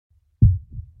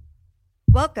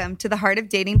Welcome to the Heart of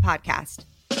Dating podcast.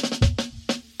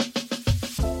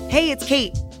 Hey, it's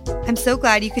Kate. I'm so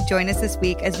glad you could join us this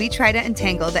week as we try to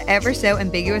untangle the ever so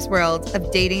ambiguous world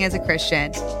of dating as a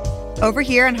Christian. Over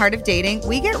here on Heart of Dating,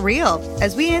 we get real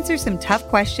as we answer some tough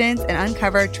questions and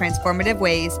uncover transformative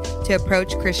ways to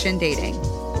approach Christian dating.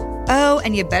 Oh,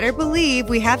 and you better believe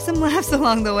we have some laughs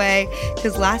along the way,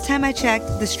 because last time I checked,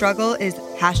 the struggle is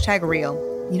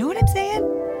 #real. You know what I'm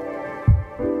saying?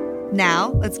 Now,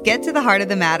 let's get to the heart of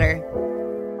the matter.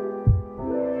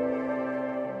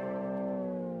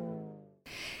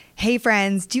 Hey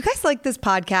friends, do you guys like this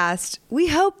podcast? We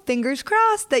hope, fingers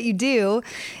crossed, that you do.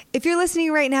 If you're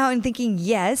listening right now and thinking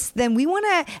yes, then we want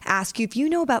to ask you if you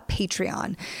know about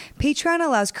Patreon. Patreon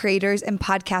allows creators and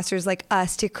podcasters like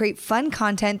us to create fun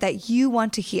content that you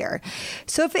want to hear.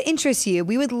 So if it interests you,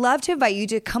 we would love to invite you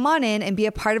to come on in and be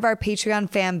a part of our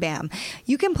Patreon fam bam.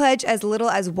 You can pledge as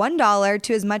little as $1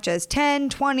 to as much as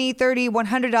 $10, $20, $30,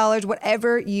 $100,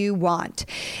 whatever you want.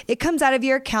 It comes out of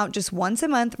your account just once a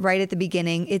month right at the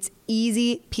beginning. It's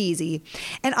easy peasy.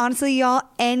 And honestly, y'all,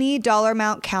 any dollar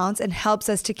amount counts and helps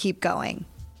us to keep going.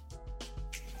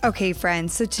 Okay,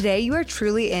 friends, so today you are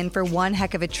truly in for one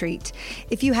heck of a treat.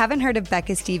 If you haven't heard of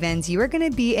Becca Stevens, you are going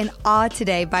to be in awe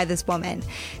today by this woman.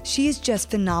 She is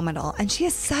just phenomenal, and she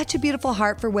has such a beautiful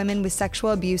heart for women with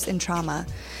sexual abuse and trauma.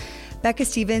 Becca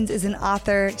Stevens is an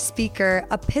author, speaker,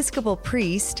 Episcopal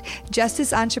priest,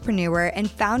 justice entrepreneur, and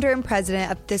founder and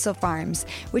president of Thistle Farms,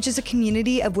 which is a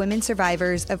community of women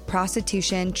survivors of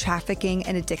prostitution, trafficking,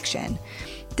 and addiction.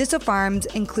 Thistle Farms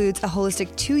includes a holistic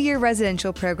 2-year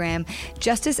residential program,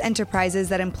 justice enterprises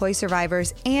that employ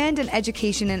survivors, and an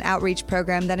education and outreach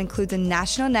program that includes a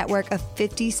national network of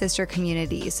 50 sister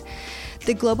communities.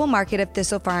 The global market of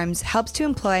Thistle Farms helps to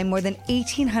employ more than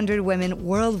 1,800 women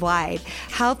worldwide.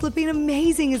 How flipping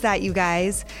amazing is that, you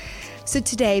guys? So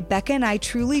today, Becca and I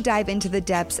truly dive into the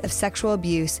depths of sexual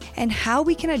abuse and how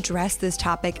we can address this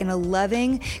topic in a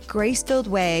loving, grace-filled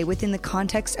way within the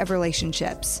context of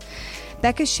relationships.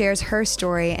 Becca shares her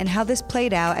story and how this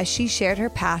played out as she shared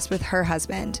her past with her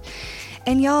husband.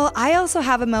 And y'all, I also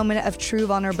have a moment of true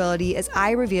vulnerability as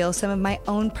I reveal some of my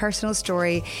own personal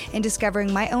story in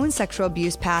discovering my own sexual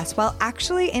abuse past while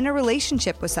actually in a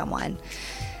relationship with someone.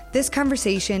 This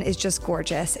conversation is just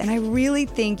gorgeous, and I really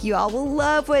think you all will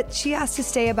love what she has to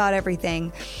say about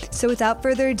everything. So without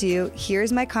further ado,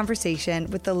 here's my conversation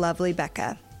with the lovely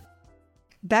Becca.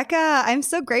 Becca, I'm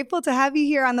so grateful to have you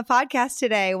here on the podcast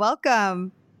today.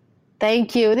 Welcome.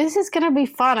 Thank you. This is going to be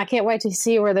fun. I can't wait to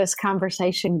see where this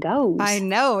conversation goes. I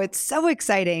know. It's so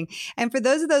exciting. And for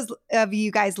those of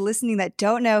you guys listening that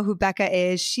don't know who Becca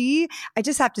is, I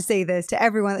just have to say this to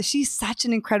everyone, that she's such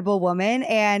an incredible woman.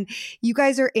 And you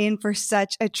guys are in for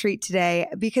such a treat today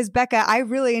because Becca, I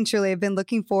really and truly have been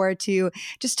looking forward to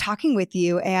just talking with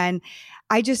you. And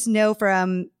I just know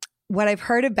from what I've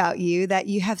heard about you that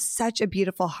you have such a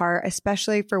beautiful heart,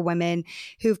 especially for women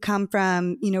who've come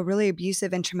from, really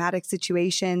abusive and traumatic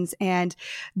situations. And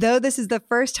though this is the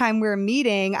first time we're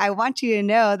meeting, I want you to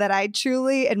know that I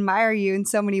truly admire you in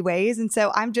so many ways. And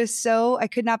so I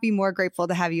could not be more grateful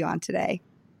to have you on today.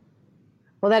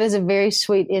 Well, that is a very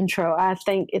sweet intro. I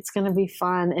think it's going to be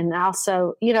fun. And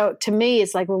also, to me,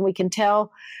 it's like when we can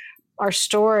tell our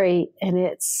story and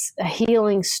it's a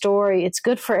healing story, it's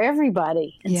good for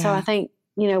everybody. And so I think,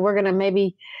 we're going to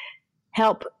maybe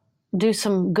help do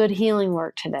some good healing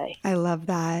work today. I love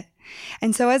that.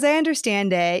 And so as I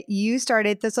understand it, you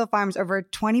started Thistle Farms over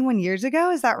 21 years ago.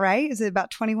 Is that right? Is it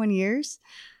about 21 years?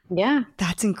 Yeah.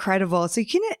 That's incredible. So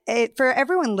for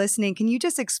everyone listening, can you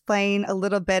just explain a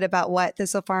little bit about what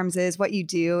Thistle Farms is, what you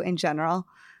do in general?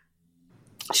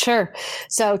 Sure.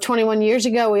 So 21 years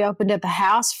ago, we opened up a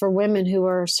house for women who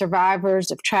are survivors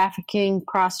of trafficking,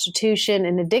 prostitution,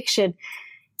 and addiction.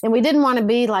 And we didn't want to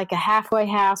be like a halfway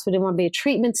house. We didn't want to be a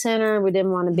treatment center. We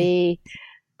didn't want to be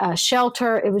a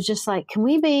shelter. It was just like, can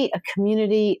we be a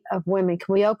community of women?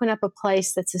 Can we open up a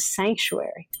place that's a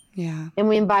sanctuary? Yeah. And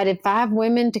we invited 5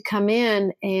 women to come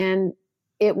in, and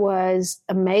it was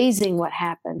amazing what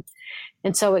happened.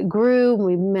 And so it grew,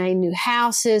 we made new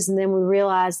houses, and then we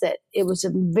realized that it was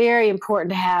very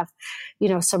important to have,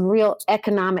 some real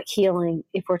economic healing.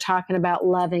 If we're talking about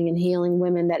loving and healing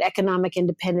women, that economic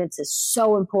independence is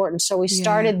so important. So we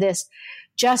started this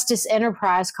justice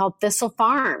enterprise called Thistle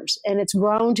Farms, and it's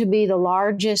grown to be the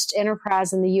largest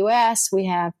enterprise in the U.S. We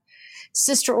have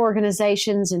sister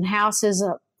organizations and houses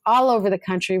all over the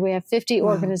country. We have 50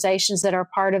 organizations that are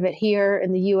part of it here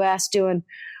in the U.S. doing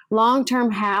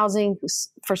long-term housing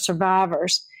for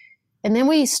survivors. And then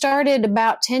we started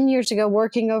about 10 years ago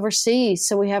working overseas.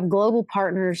 So we have global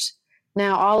partners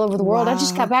now all over the world. Wow. I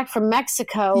just got back from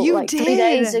Mexico You like did? 3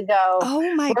 days ago.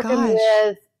 Oh my working gosh.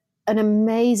 with an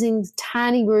amazing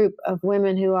tiny group of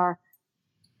women who are,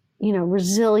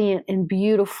 resilient and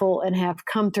beautiful and have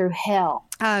come through hell.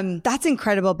 That's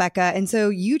incredible, Becca. And so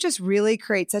you just really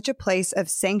create such a place of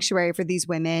sanctuary for these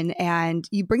women, and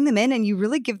you bring them in and you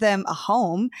really give them a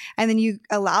home, and then you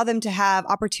allow them to have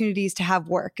opportunities to have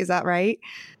work. Is that right?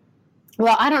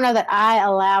 Well, I don't know that I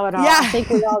allow it all. Yeah. I think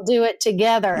we all do it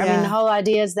together. Yeah. I mean, the whole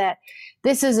idea is that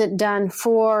this isn't done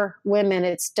for women.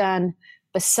 It's done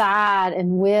beside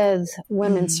and with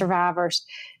women survivors,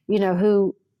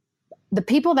 who the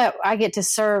people that I get to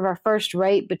serve are first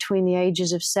rate between the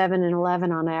ages of 7 and 11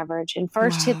 on average, and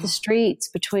first hit the streets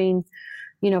between,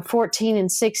 14 and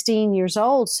 16 years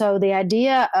old. So the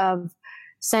idea of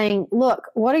saying, look,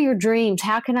 what are your dreams?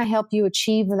 How can I help you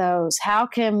achieve those? How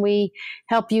can we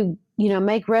help you,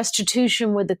 make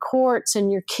restitution with the courts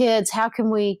and your kids? How can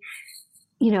we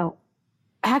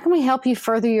help you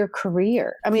further your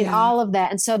career? I mean, all of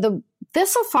that. And so the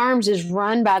Thistle Farms is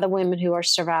run by the women who are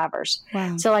survivors.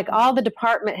 Wow. So like all the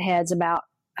department heads, about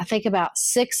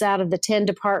 6 out of the 10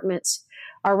 departments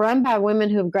are run by women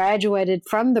who have graduated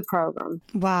from the program.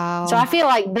 Wow. So I feel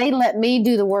like they let me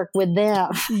do the work with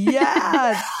them.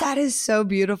 Yeah, that is so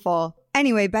beautiful.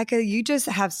 Anyway, Becca, you just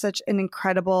have such an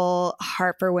incredible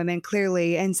heart for women,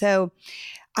 clearly. And so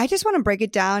I just want to break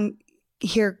it down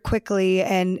here quickly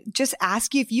and just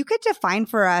ask you if you could define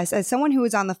for us, as someone who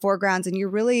is on the foregrounds and you're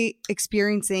really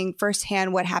experiencing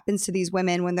firsthand what happens to these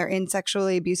women when they're in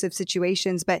sexually abusive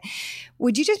situations, but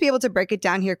would you just be able to break it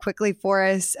down here quickly for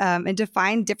us and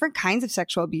define different kinds of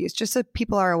sexual abuse, just so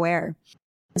people are aware?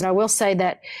 I will say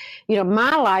that,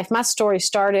 my story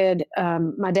started,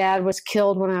 my dad was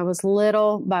killed when I was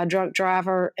little by a drunk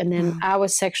driver, and then I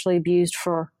was sexually abused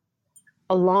for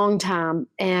a long time.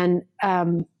 And,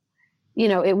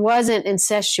 it wasn't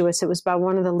incestuous. It was by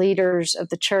one of the leaders of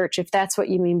the church, if that's what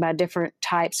you mean by different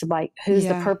types of, like, who's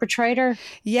the perpetrator?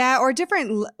 Yeah, or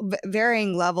different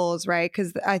varying levels, right?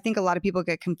 Because I think a lot of people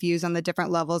get confused on the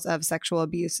different levels of sexual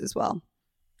abuse as well.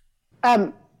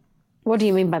 What do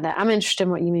you mean by that? I'm interested in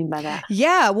what you mean by that.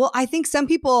 Yeah, well, I think some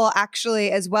people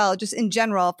actually as well, just in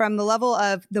general, from the level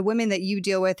of the women that you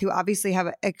deal with who obviously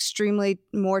have extremely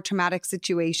more traumatic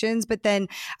situations. But then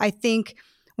I think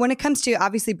when it comes to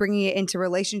obviously bringing it into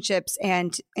relationships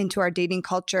and into our dating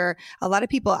culture, a lot of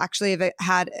people actually have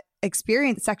had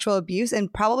experienced sexual abuse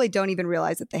and probably don't even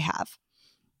realize that they have.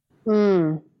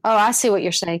 Oh, I see what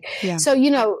you're saying. Yeah. So,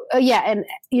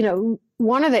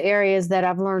 one of the areas that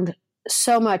I've learned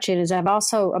so much in is I'm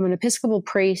an Episcopal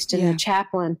priest and a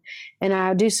chaplain, and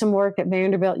I do some work at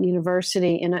Vanderbilt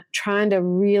University and trying to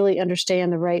really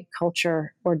understand the rape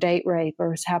culture, or date rape,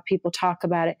 or how people talk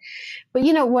about it. But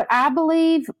what I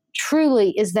believe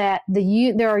truly is that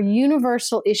there are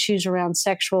universal issues around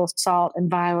sexual assault and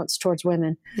violence towards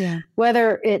women. Yeah.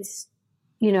 Whether it's,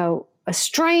 a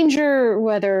stranger,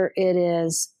 whether it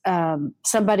is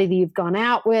somebody that you've gone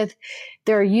out with,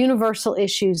 there are universal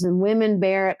issues, and women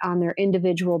bear it on their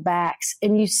individual backs.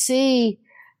 And you see,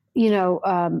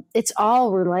 it's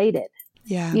all related.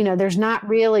 Yeah. There's not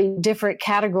really different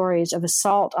categories of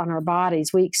assault on our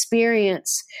bodies. We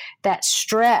experience that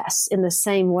stress in the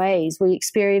same ways. We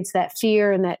experience that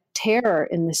fear and that terror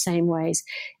in the same ways.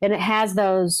 And it has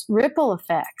those ripple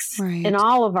effects in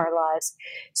all of our lives.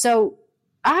 So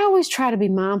I always try to be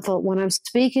mindful when I'm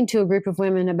speaking to a group of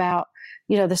women about,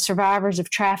 the survivors of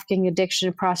trafficking, addiction,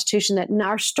 and prostitution, that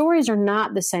our stories are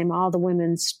not the same, all the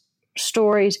women's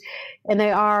stories. And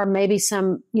they are maybe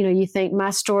some, you think my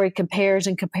story compares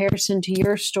in comparison to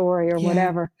your story or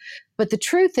whatever. But the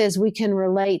truth is we can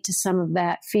relate to some of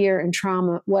that fear and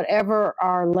trauma, whatever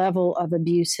our level of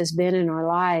abuse has been in our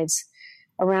lives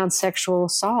around sexual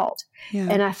assault. Yeah.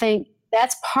 And I think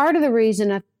that's part of the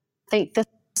reason I think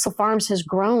Thistle Farms has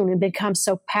grown and become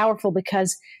so powerful,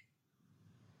 because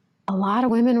a lot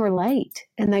of women relate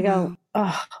and they go,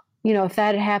 if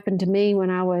that had happened to me when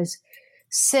I was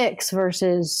 6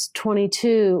 versus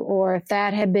 22, or if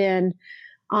that had been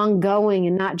ongoing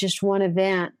and not just one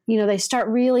event, they start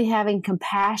really having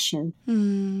compassion.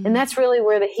 And that's really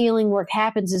where the healing work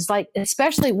happens, is like,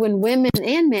 especially when women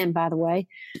and men, by the way,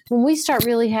 when we start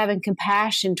really having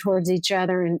compassion towards each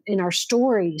other in our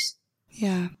stories.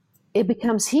 Yeah. It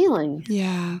becomes healing.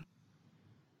 Yeah.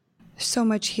 So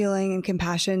much healing and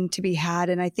compassion to be had.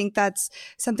 And I think that's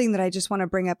something that I just want to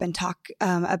bring up and talk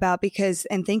about,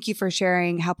 and thank you for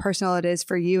sharing how personal it is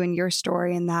for you and your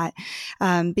story in that.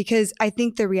 Because I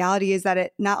think the reality is that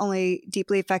it not only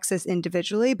deeply affects us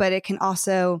individually, but it can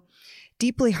also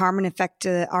deeply harm and affect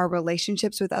our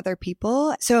relationships with other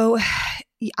people. So,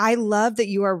 I love that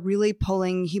you are really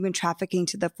pulling human trafficking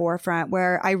to the forefront,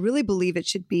 where I really believe it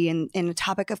should be in a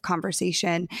topic of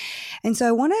conversation. And so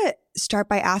I want to start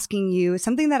by asking you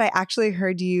something that I actually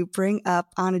heard you bring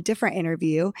up on a different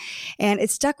interview. And it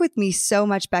stuck with me so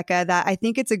much, Becca, that I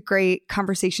think it's a great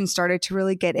conversation starter to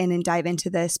really get in and dive into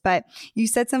this. But you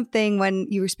said something when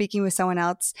you were speaking with someone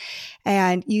else,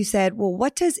 and you said, well,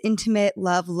 what does intimate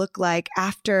love look like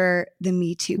after the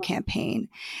Me Too campaign?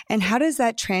 And how does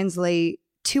that translate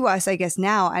to us, I guess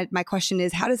now? My question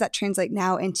is, how does that translate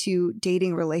now into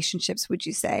dating relationships, would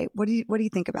you say? What do you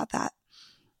think about that?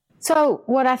 So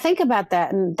what I think about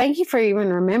that, and thank you for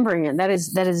even remembering it, that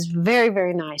is very,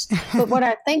 very nice. But what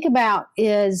I think about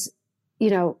is,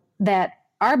 that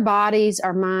our bodies,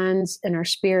 our minds, and our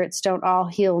spirits don't all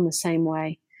heal in the same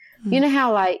way. Mm-hmm. You know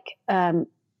how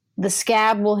the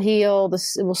scab will heal,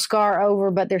 it will scar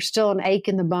over, but there's still an ache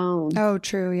in the bone. Oh,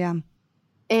 true. Yeah.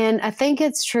 And I think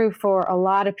it's true for a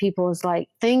lot of people, is like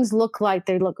things look like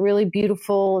they look really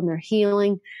beautiful and they're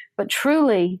healing, but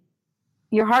truly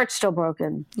your heart's still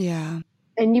broken. Yeah.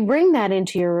 And you bring that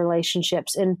into your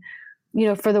relationships. And,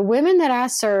 for the women that I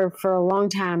serve for a long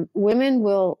time, women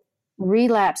will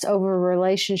relapse over a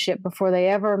relationship before they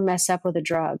ever mess up with a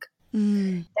drug.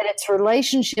 And it's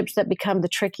relationships that become the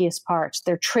trickiest parts.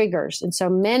 They're triggers. And so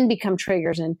men become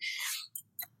triggers, and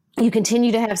you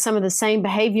continue to have some of the same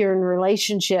behavior in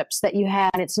relationships that you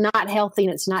had, and it's not healthy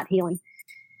and it's not healing.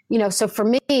 So for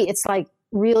me, it's like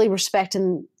really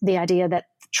respecting the idea that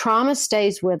trauma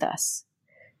stays with us.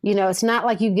 It's not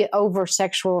like you get over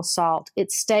sexual assault.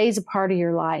 It stays a part of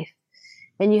your life,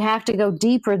 and you have to go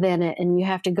deeper than it, and you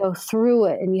have to go through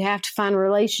it, and you have to find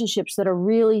relationships that are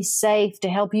really safe to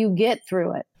help you get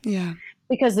through it. Yeah.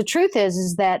 Because the truth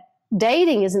is that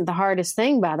dating isn't the hardest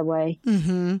thing, by the way.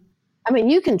 Mm-hmm. I mean,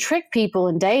 you can trick people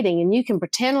in dating, and you can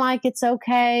pretend like it's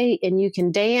okay, and you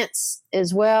can dance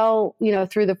as well,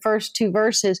 through the first 2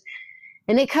 verses.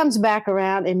 And it comes back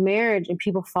around in marriage, and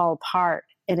people fall apart.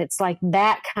 And it's like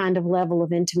that kind of level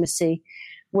of intimacy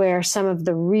where some of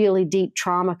the really deep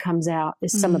trauma comes out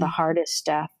is some of the hardest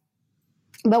stuff.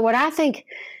 But what I think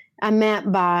I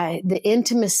meant by the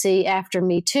intimacy after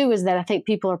Me Too is that I think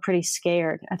people are pretty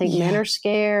scared. I think men are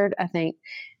scared. I think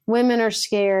women are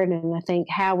scared. And I think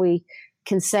how we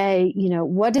can say,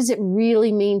 what does it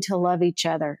really mean to love each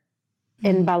other?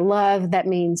 And by love, that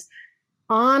means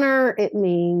honor. It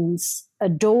means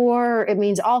adore. It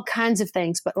means all kinds of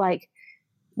things. But like,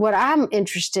 what I'm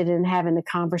interested in having the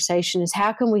conversation is,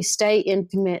 how can we stay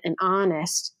intimate and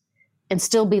honest and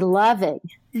still be loving?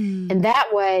 And that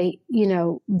way,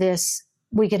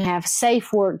 we can have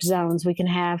safe work zones. We can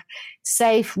have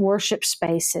safe worship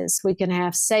spaces. We can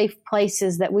have safe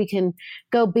places that we can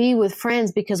go be with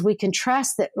friends, because we can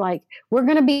trust that, like, we're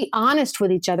going to be honest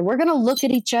with each other. We're going to look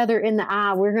at each other in the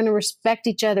eye. We're going to respect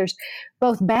each other's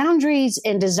both boundaries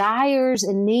and desires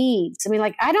and needs. I mean,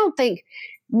 like, I don't think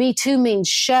Me Too means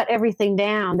shut everything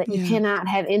down, that you cannot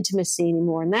have intimacy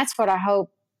anymore. And that's what I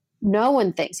hope no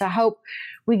one thinks. I hope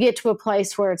we get to a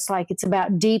place where it's like, it's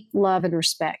about deep love and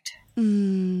respect.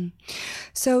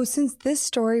 So since this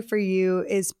story for you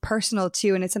is personal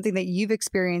too, and it's something that you've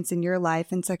experienced in your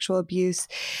life in sexual abuse,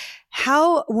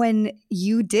 how, when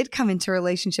you did come into a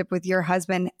relationship with your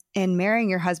husband and marrying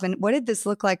your husband, what did this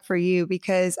look like for you?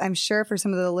 Because I'm sure for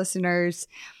some of the listeners,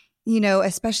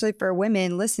 especially for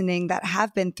women listening that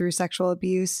have been through sexual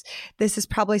abuse, this is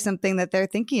probably something that they're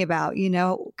thinking about,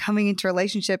 coming into a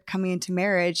relationship, coming into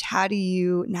marriage. How do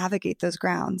you navigate those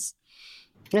grounds?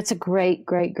 That's a great,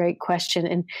 great, great question.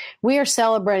 And we are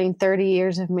celebrating 30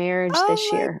 years of marriage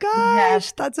this year. Oh my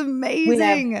gosh, that's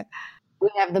amazing. We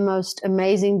have the most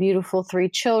amazing, beautiful 3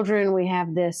 children. We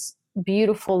have this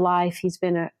beautiful life. He's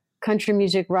been a country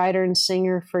music writer and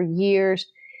singer for years.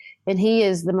 And he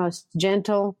is the most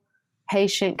gentle,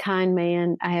 patient, kind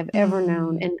man I have ever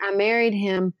known. And I married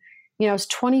him, I was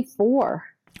 24.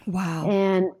 Wow.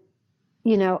 And,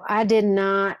 I did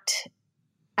not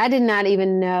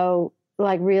even know,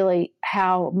 like, really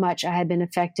how much I had been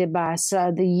affected by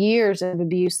the years of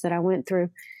abuse that I went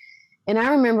through. And I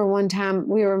remember one time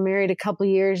we were married a couple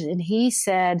years, and he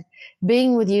said,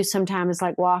 being with you sometimes is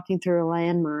like walking through a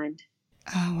landmine.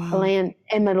 Oh, wow.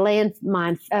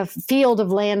 A field of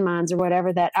landmines or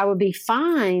whatever, that I would be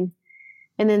fine.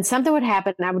 And then something would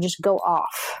happen and I would just go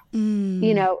off,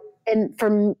 and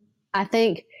I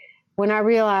think when I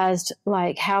realized,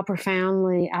 like, how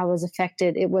profoundly I was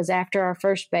affected, it was after our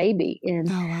first baby. And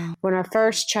when our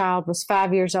first child was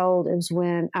 5 years old, it was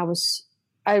when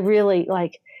I really,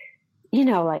 like,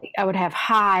 I would have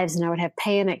hives and I would have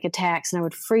panic attacks and I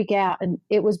would freak out. And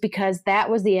it was because that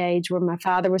was the age where my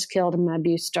father was killed and my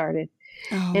abuse started.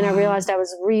 Oh, And I wow. realized I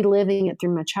was reliving it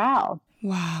through my child.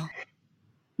 Wow.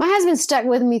 My husband stuck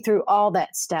with me through all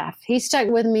that stuff. He stuck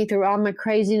with me through all my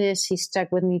craziness. He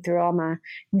stuck with me through all my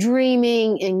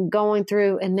dreaming and going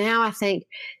through. And now I think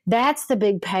that's the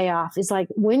big payoff, is like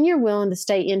when you're willing to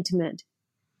stay intimate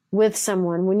with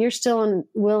someone, when you're still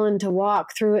willing to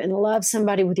walk through it and love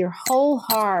somebody with your whole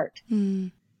heart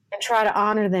and try to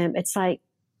honor them. It's like,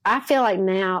 I feel like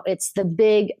now it's the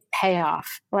big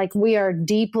payoff. Like we are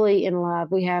deeply in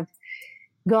love. We have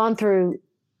gone through,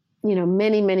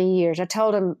 many, many years. I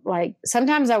told him, like,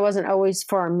 sometimes I wasn't always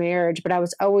for our marriage, but I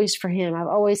was always for him. I've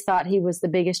always thought he was the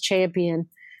biggest champion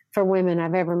for women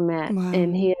I've ever met. Wow.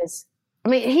 And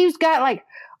he's got like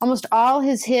almost all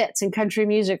his hits in country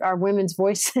music are women's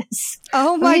voices.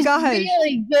 Oh my gosh. He's a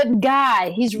really good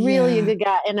guy. He's really a good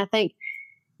guy. And I think,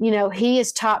 he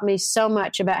has taught me so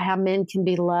much about how men can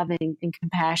be loving and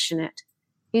compassionate.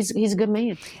 He's a good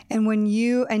man.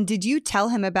 And did you tell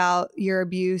him about your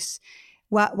abuse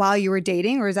while you were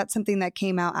dating, or is that something that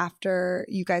came out after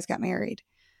you guys got married?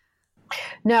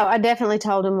 No, I definitely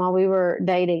told him while we were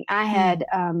dating. I had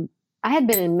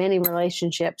been in many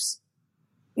relationships.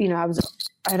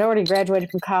 I'd already graduated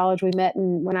from college. We met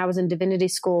when I was in divinity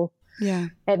school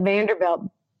at Vanderbilt,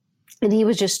 and he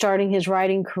was just starting his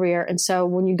writing career. And so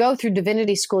when you go through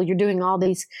divinity school, you're doing all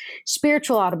these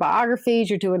spiritual autobiographies,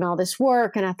 you're doing all this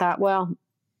work. And I thought, well,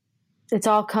 it's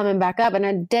all coming back up. And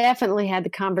I definitely had the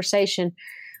conversation.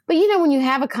 But, when you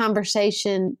have a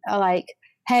conversation like,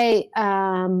 hey,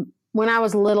 when I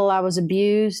was little, I was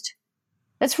abused.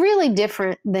 That's really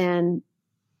different than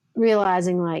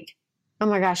realizing like, oh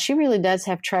my gosh, she really does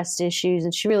have trust issues.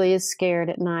 And she really is scared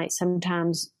at night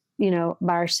sometimes,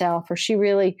 by herself, or she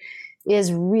really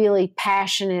is really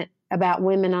passionate about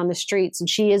women on the streets. And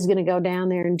she is going to go down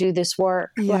there and do this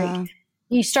work. Yeah. Like,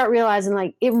 you start realizing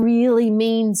like it really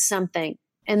means something.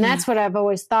 And that's what I've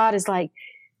always thought is like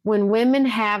when women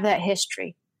have that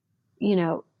history,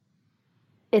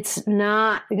 it's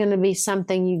not going to be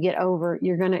something you get over.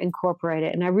 You're going to incorporate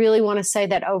it. And I really want to say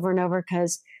that over and over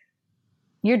because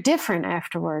you're different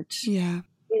afterwards. Yeah.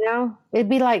 It'd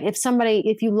be like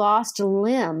if you lost a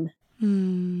limb,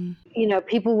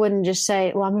 people wouldn't just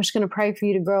say, well, I'm just going to pray for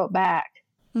you to grow it back.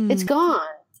 It's gone.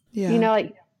 Yeah.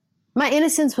 Like my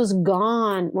innocence was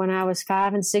gone when I was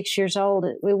 5 and 6 years old.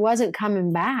 It wasn't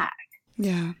coming back.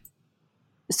 Yeah.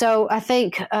 So I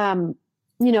think,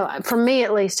 for me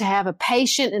at least, to have a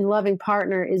patient and loving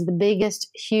partner is the biggest,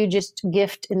 hugest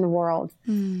gift in the world.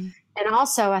 And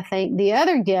also I think the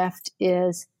other gift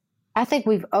is, I think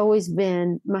we've always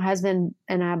been, my husband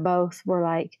and I both were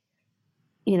like,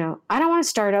 I don't want to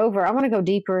start over. I want to go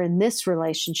deeper in this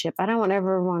relationship. I don't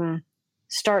ever want to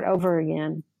start over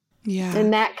again. Yeah.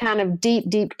 And that kind of deep,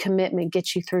 deep commitment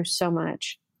gets you through so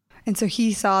much. And so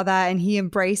he saw that and he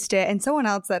embraced it. And someone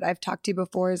else that I've talked to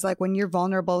before is like when you're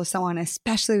vulnerable with someone,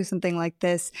 especially with something like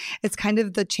this, it's kind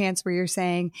of the chance where you're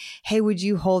saying, hey, would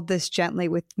you hold this gently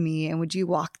with me? And would you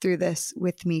walk through this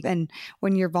with me? And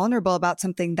when you're vulnerable about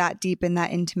something that deep and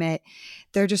that intimate,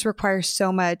 there just requires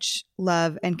so much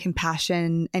love and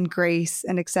compassion and grace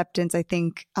and acceptance, I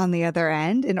think, on the other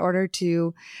end in order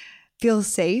to feel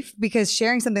safe. Because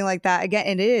sharing something like that, again,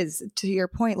 it is, to your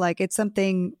point, like it's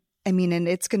something, and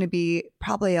it's going to be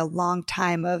probably a long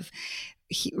time of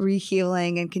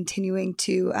rehealing and continuing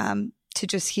to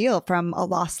just heal from a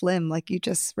lost limb, like you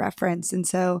just referenced. And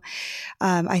so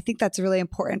I think that's really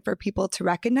important for people to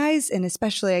recognize, and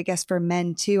especially, I guess, for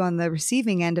men too, on the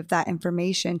receiving end of that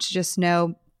information, to just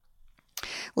know,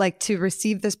 like, to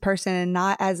receive this person and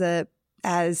not as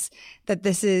that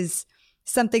this is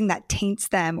something that taints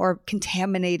them or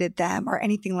contaminated them or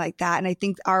anything like that. And I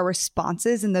think our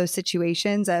responses in those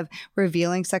situations of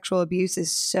revealing sexual abuse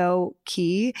is so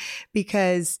key,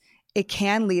 because it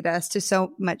can lead us to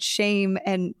so much shame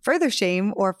and further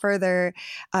shame or further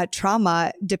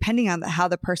trauma, depending on how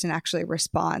the person actually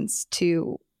responds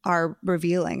to our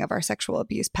revealing of our sexual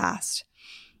abuse past.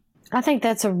 I think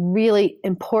that's a really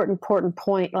important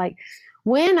point. Like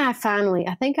when I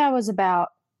think I was about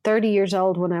 30 years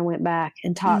old when I went back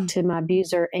and talked to my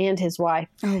abuser and his wife.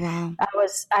 Oh, wow.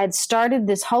 I'd started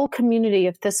this whole community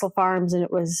of Thistle Farms, and it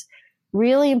was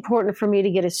really important for me to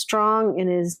get as strong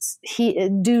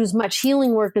and do as much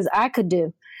healing work as I could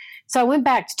do. So I went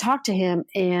back to talk to him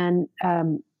and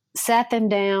sat them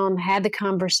down, had the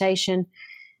conversation,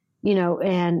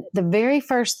 and the very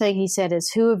first thing he said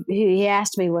is, he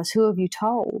asked me was, who have you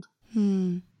told?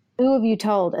 Who have you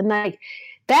told? And like,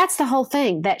 that's the whole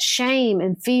thing, that shame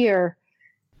and fear,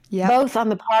 both on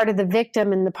the part of the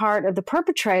victim and the part of the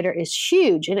perpetrator, is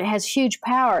huge, and it has huge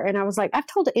power. And I was like, I've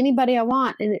told anybody I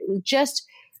want. And it was just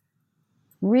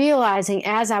realizing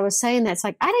as I was saying that, it's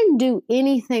like, I didn't do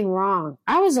anything wrong.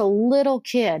 I was a little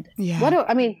kid. Yeah.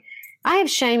 I have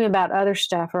shame about other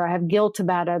stuff, or I have guilt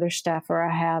about other stuff, or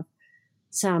I have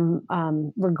some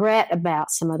regret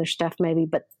about some other stuff maybe,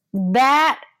 but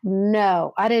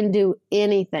no, I didn't do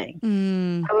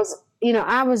anything.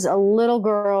 I was a little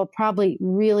girl, probably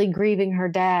really grieving her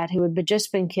dad, who had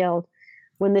just been killed,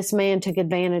 when this man took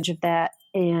advantage of that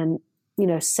and,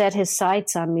 set his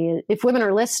sights on me. If women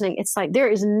are listening, it's like, there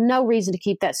is no reason to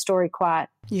keep that story quiet.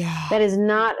 Yeah. That is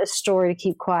not a story to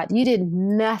keep quiet. You did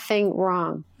nothing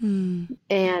wrong.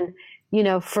 And,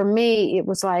 for me, it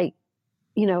was like,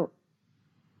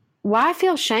 why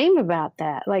feel shame about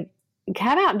that? Like,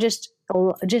 how about just,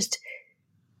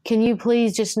 can you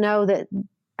please just know that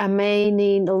I may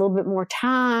need a little bit more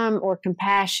time or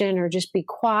compassion, or just be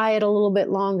quiet a little bit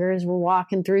longer as we're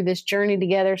walking through this journey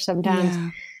together sometimes.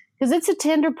 Yeah. Because it's a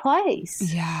tender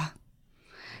place. Yeah.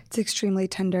 It's extremely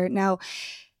tender. Now,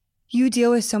 you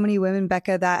deal with so many women,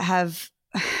 Becca, that have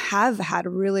had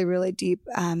really, really deep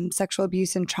sexual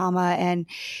abuse and trauma. And,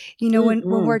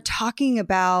 when we're talking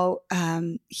about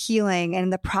healing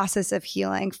and the process of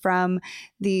healing from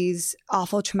these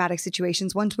awful traumatic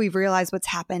situations, once we've realized what's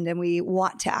happened and we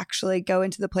want to actually go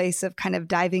into the place of kind of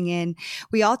diving in,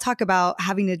 we all talk about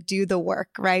having to do the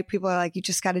work, right? People are like, you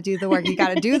just got to do the work. You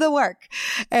got to do the work.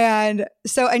 And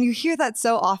you hear that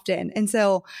so often. And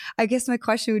so I guess my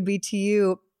question would be to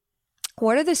you,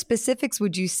 what are the specifics,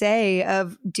 would you say,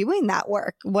 of doing that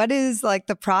work? What is like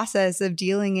the process of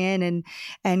dealing in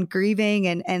and grieving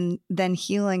and then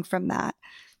healing from that?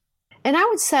 And I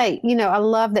would say, I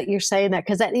love that you're saying that,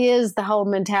 because that is the whole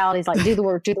mentality. It's like, do the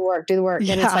work, do the work, do the work.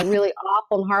 Yeah. And it's like really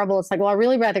awful and horrible. It's like, well, I'd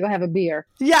really rather go have a beer.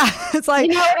 Yeah. It's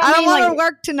like, I don't want to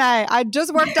work tonight. I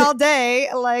just worked all day.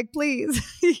 Like, please.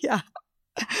 Yeah.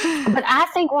 But I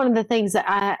think one of the things that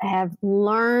I have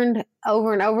learned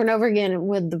over and over and over again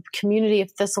with the community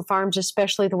of Thistle Farms,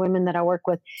 especially the women that I work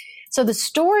with. So the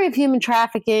story of human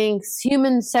trafficking,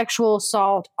 human sexual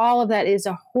assault, all of that is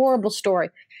a horrible story.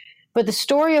 But the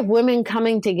story of women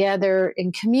coming together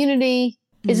in community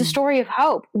is a story of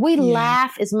hope. We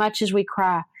laugh as much as we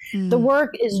cry. The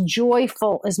work is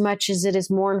joyful as much as it is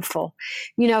mournful.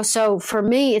 So for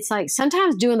me, it's like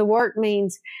sometimes doing the work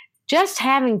means just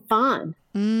having fun.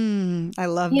 I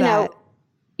love that.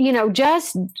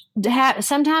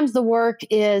 Sometimes the work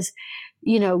is,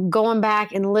 going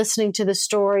back and listening to the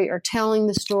story or telling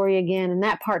the story again. And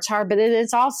that part's hard, but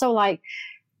it's also like,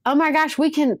 oh my gosh,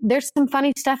 there's some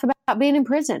funny stuff about being in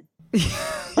prison.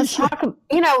 Let's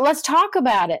talk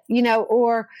about it,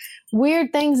 or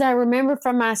weird things I remember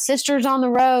from my sisters on the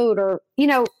road, or,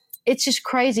 it's just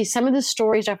crazy. Some of the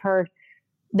stories I've heard,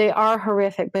 they are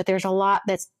horrific, but there's a lot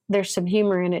there's some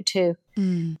humor in it too.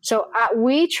 So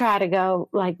we try to go,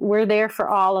 like, we're there for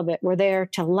all of it. We're there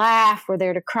to laugh. We're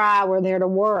there to cry. We're there to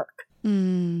work.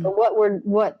 But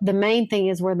what the main thing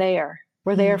is, we're there.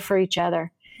 We're there for each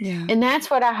other. Yeah. And that's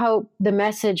what I hope the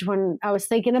message, when I was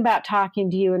thinking about talking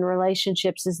to you in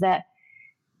relationships, is that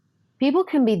people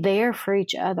can be there for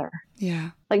each other.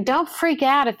 Yeah. Like, don't freak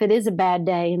out if it is a bad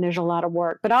day and there's a lot of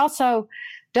work, but also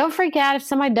don't freak out if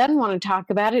somebody doesn't want to talk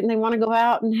about it and they want to go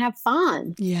out and have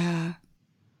fun. Yeah.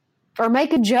 Or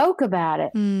make a joke about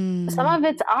it. Some of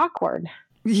it's awkward.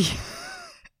 Yeah.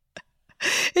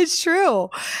 It's true.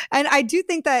 And I do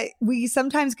think that we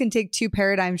sometimes can take two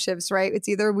paradigm shifts, right? It's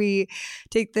either we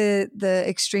take the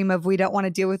extreme of we don't want to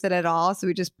deal with it at all, so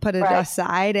we just put it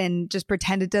aside and just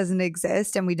pretend it doesn't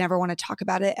exist and we never want to talk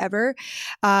about it ever.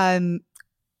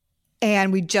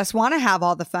 And we just want to have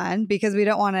all the fun because we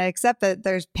don't want to accept that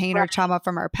there's pain or trauma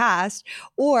from our past.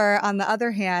 Or on the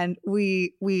other hand,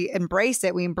 we embrace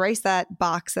it. We embrace that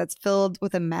box that's filled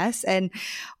with a mess, and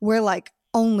we're like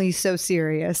only so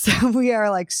serious. We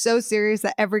are like so serious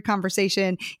that every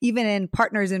conversation, even in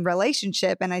partners in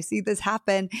relationship, and I see this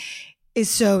happen,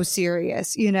 is so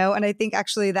serious, And I think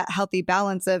actually that healthy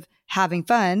balance of having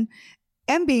fun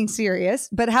and being serious,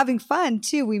 but having fun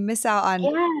too, we miss out on,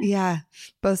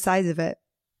 both sides of it.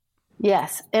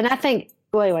 Yes. And I think,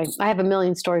 well, anyway, I have a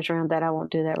million stories around that. I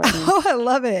won't do that right now. Oh, I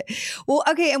love it. Well,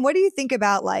 okay. And what do you think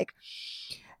about like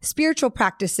spiritual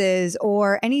practices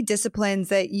or any disciplines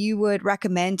that you would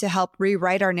recommend to help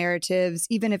rewrite our narratives,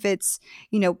 even if it's,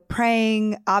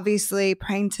 praying, obviously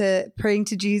praying to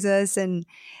Jesus and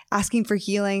asking for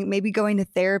healing, maybe going to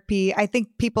therapy. I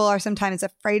think people are sometimes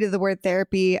afraid of the word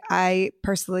therapy. I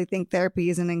personally think therapy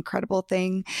is an incredible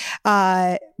thing.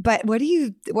 But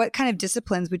what kind of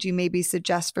disciplines would you maybe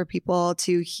suggest for people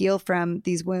to heal from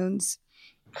these wounds?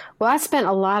 Well, I spent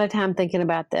a lot of time thinking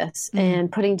about this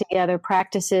and putting together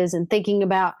practices and thinking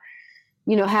about,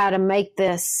 how to make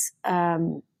this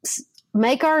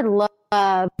make our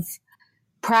love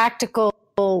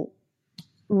practical,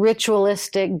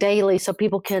 ritualistic, daily, so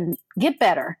people can get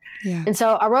better. Yeah. And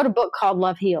so I wrote a book called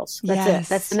Love Heals. That's it.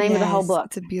 That's the name of the whole book.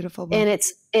 It's a beautiful book. And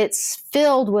it's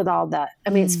filled with all that. I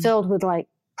mean, it's filled with like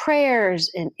prayers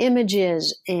and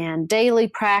images and daily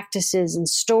practices and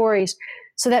stories,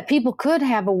 so that people could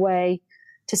have a way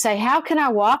to say, how can I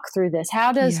walk through this?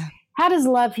 How does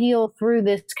love heal through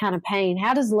this kind of pain?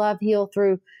 How does love heal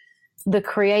through the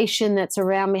creation that's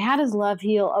around me? How does love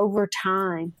heal over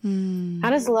time? How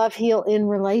does love heal in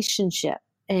relationship?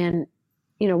 And,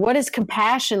 what does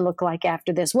compassion look like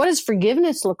after this? What does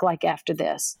forgiveness look like after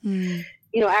this?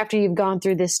 After you've gone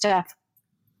through this stuff.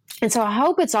 And so I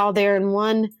hope it's all there in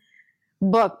one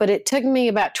book, but it took me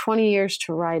about 20 years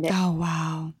to write it. Oh,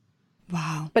 wow.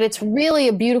 Wow. But it's really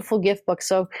a beautiful gift book.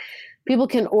 So people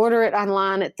can order it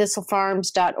online at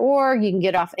thistlefarms.org. You can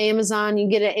get it off Amazon. You can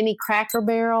get it at any Cracker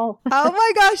Barrel. Oh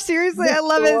my gosh, seriously. I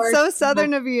love it. It's so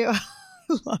Southern of you.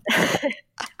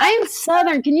 I am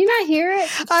Southern. Can you not hear it?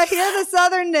 I hear the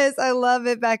Southernness. I love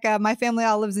it, Becca. My family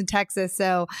all lives in Texas,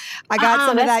 so I got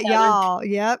some of that Southern. Y'all.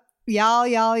 Yep. Y'all.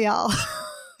 Yeah.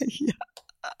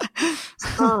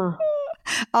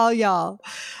 All y'all.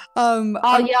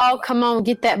 Y'all, come on,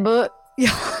 get that book.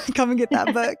 Yeah, come and get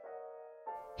that book.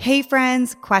 Hey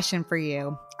friends, question for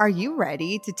you. Are you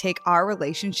ready to take our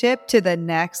relationship to the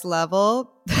next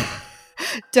level?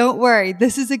 Don't worry,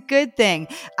 this is a good thing.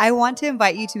 I want to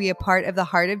invite you to be a part of the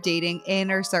Heart of Dating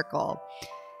inner circle.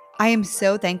 I am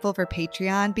so thankful for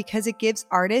Patreon because it gives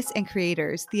artists and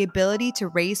creators the ability to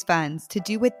raise funds to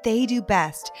do what they do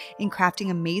best in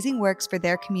crafting amazing works for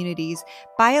their communities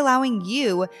by allowing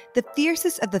you, the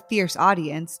fiercest of the fierce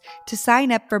audience, to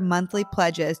sign up for monthly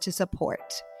pledges to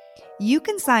support. You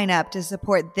can sign up to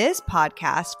support this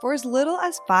podcast for as little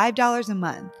as $5 a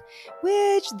month,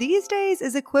 which these days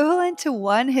is equivalent to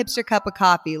one hipster cup of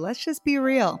coffee. Let's just be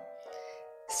real.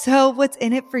 So what's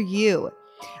in it for you?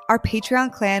 Our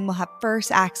Patreon clan will have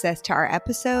first access to our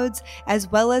episodes, as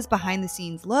well as behind the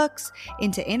scenes looks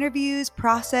into interviews,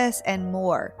 process, and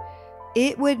more.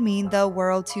 It would mean the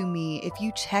world to me if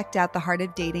you checked out the Heart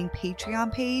of Dating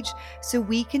Patreon page so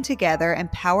we can together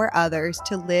empower others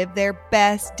to live their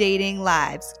best dating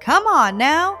lives. Come on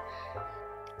now!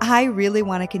 I really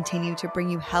want to continue to bring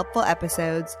you helpful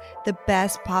episodes, the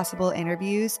best possible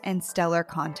interviews, and stellar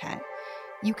content.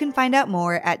 You can find out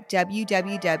more at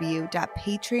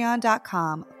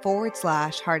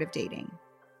www.patreon.com/Heart of Dating.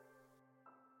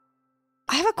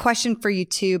 I have a question for you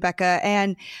too, Becca.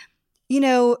 And,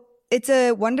 it's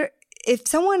a wonder if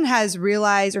someone has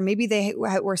realized, or maybe they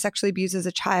were sexually abused as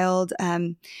a child,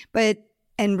 and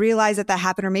realize that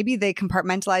happened, or maybe they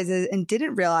compartmentalized it and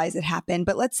didn't realize it happened.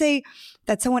 But let's say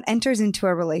that someone enters into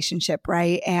a relationship,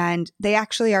 right? And they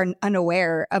actually are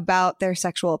unaware about their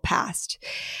sexual past.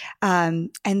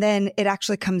 And then it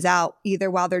actually comes out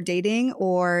either while they're dating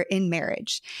or in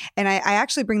marriage. And I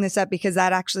actually bring this up because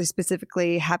that actually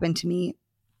specifically happened to me.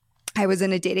 I was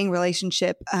in a dating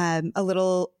relationship a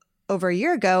little over a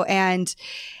year ago, and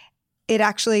it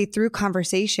actually, through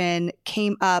conversation,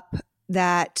 came up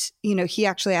that, he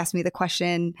actually asked me the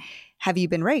question, have you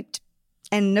been raped?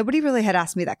 And nobody really had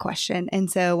asked me that question. And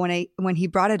so when he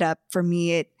brought it up, for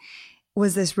me, it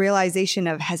was this realization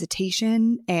of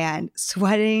hesitation and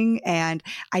sweating, and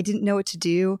I didn't know what to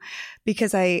do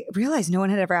because I realized no one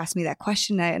had ever asked me that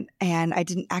question, and I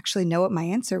didn't actually know what my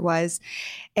answer was.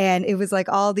 And it was like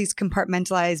all these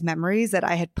compartmentalized memories that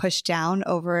I had pushed down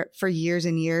over for years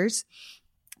and years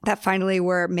that finally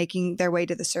were making their way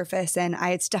to the surface. And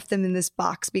I had stuffed them in this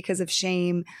box because of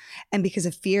shame and because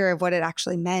of fear of what it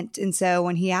actually meant. And so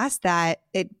when he asked that,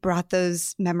 it brought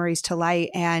those memories to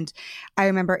light. And I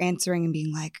remember answering and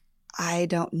being like, I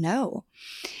don't know.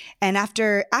 And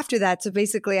after that, so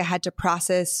basically I had to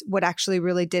process what actually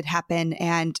really did happen.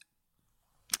 And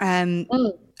I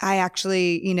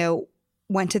actually,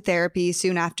 went to therapy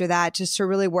soon after that just to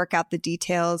really work out the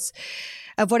details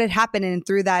of what had happened. And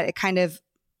through that, it kind of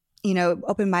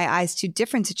opened my eyes to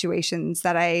different situations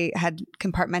that I had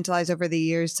compartmentalized over the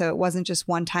years. So it wasn't just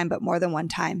one time, but more than one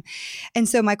time. And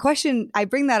so my question, I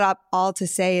bring that up all to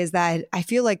say, is that I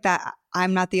feel like that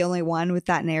I'm not the only one with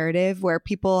that narrative where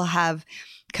people have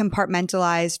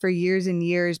compartmentalized for years and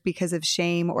years because of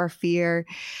shame or fear,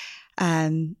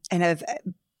 and have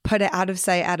put it out of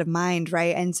sight, out of mind,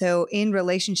 right? And so in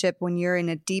relationship, when you're in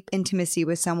a deep intimacy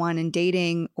with someone and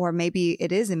dating, or maybe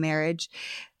it is a marriage,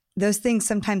 those things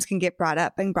sometimes can get brought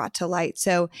up and brought to light.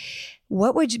 So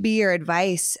what would be your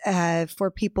advice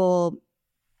for people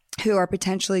who are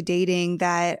potentially dating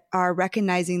that are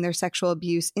recognizing their sexual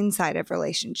abuse inside of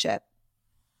relationship?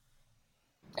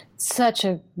 Such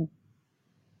a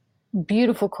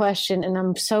beautiful question. And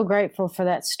I'm so grateful for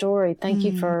that story. Thank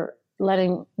you for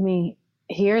letting me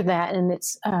hear that. And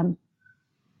it's,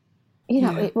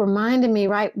 it reminded me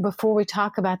right before we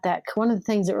talk about that. One of the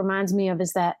things it reminds me of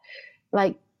is that,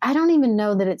 like, I don't even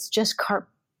know that it's just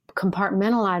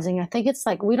compartmentalizing. I think it's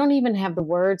like we don't even have the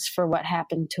words for what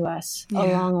happened to us a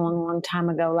long, long, long time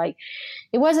ago. Like,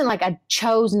 it wasn't like I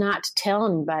chose not to tell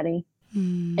anybody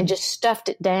and just stuffed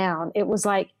it down. It was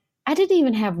like I didn't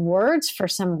even have words for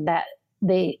some of that,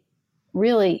 the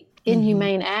really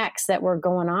inhumane acts that were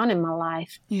going on in my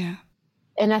life. Yeah.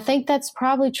 And I think that's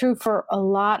probably true for a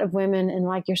lot of women. And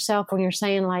like yourself, when you're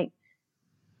saying, like,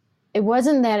 it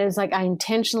wasn't that it was like I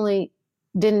intentionally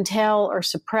didn't tell or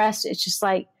suppressed. It's just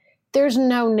like there's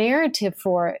no narrative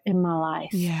for it in my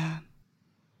life. Yeah.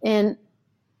 And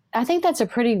I think that's a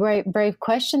pretty brave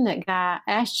question that Guy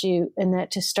asked you, and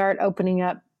that to start opening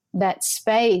up that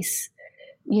space,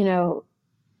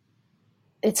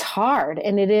 it's hard.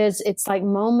 And it's like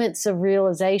moments of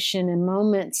realization and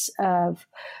moments of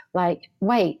like,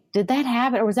 wait, did that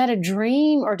happen? Or was that a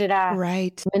dream? Or did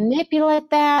I manipulate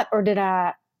that? Or did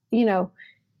I,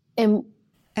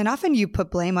 and often you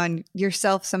put blame on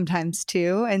yourself sometimes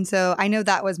too. And so I know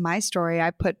that was my story.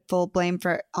 I put full blame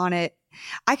on it.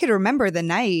 I could remember the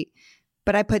night,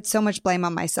 but I put so much blame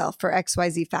on myself for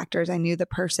XYZ factors. I knew the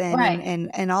person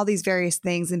and all these various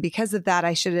things. And because of that,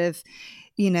 I should have,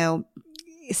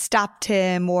 stopped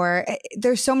him, or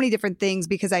there's so many different things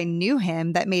because I knew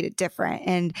him that made it different.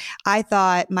 And I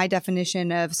thought my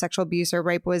definition of sexual abuse or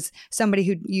rape was somebody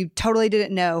who you totally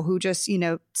didn't know, who just,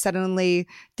 suddenly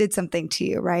did something to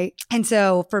you. Right. And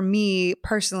so for me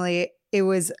personally, it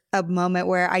was a moment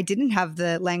where I didn't have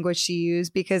the language to use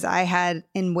because I had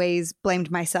in ways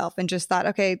blamed myself and just thought,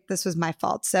 okay, this was my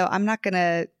fault. So I'm not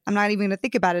even going to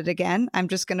think about it again. I'm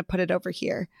just going to put it over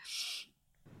here.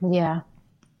 Yeah.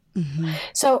 Mm-hmm.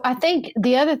 So I think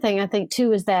the other thing I think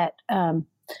too is that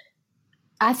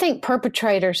I think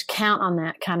perpetrators count on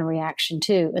that kind of reaction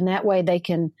too, and that way they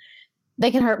can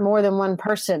hurt more than one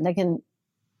person. They can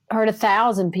hurt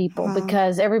 1,000 people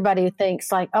because everybody thinks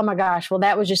like, oh my gosh, well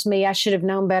that was just me. I should have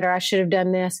known better. I should have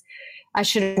done this. I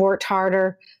should have worked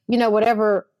harder.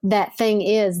 Whatever that thing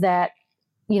is that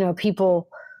people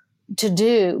to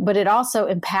do, but it also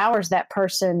empowers that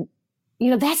person.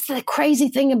 That's the crazy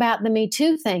thing about the Me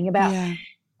Too thing, about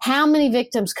how many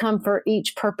victims come for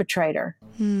each perpetrator.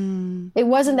 It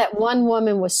wasn't that one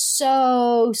woman was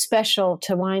so special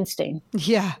to Weinstein.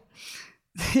 Yeah.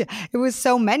 It was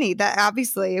so many that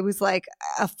obviously it was like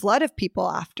a flood of people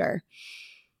after.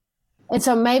 And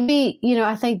so maybe,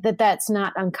 I think that that's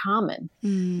not uncommon,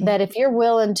 that if you're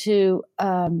willing to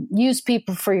use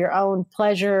people for your own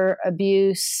pleasure,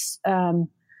 abuse,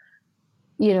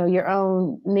 your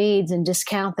own needs and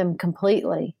discount them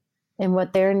completely and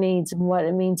what their needs and what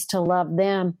it means to love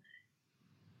them.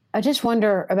 I just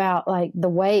wonder about like the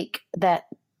wake that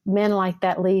men like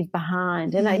that leave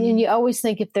behind. And you always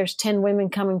think if there's 10 women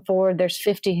coming forward, there's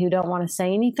 50 who don't want to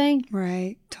say anything.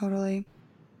 Right. Totally.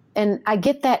 And I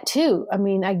get that too.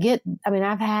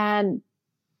 I've had,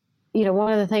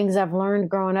 one of the things I've learned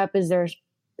growing up is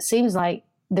seems like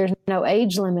there's no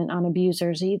age limit on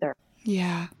abusers either.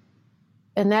 Yeah.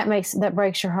 And that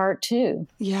breaks your heart too.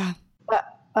 Yeah. But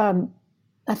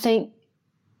I think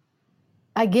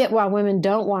I get why women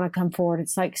don't want to come forward.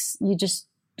 It's like you just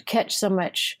catch so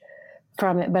much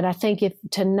from it. But I think if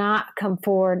to not come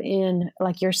forward in,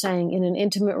 like you're saying, in an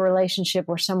intimate relationship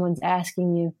where someone's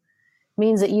asking you,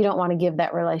 means that you don't want to give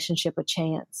that relationship a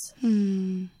chance.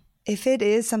 If it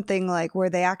is something like where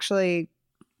they actually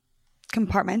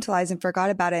compartmentalize and forgot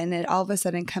about it and it all of a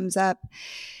sudden comes up,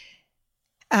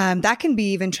 that can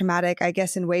be even traumatic, I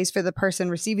guess, in ways for the person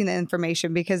receiving the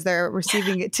information because they're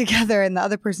receiving it together and the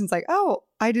other person's like, oh,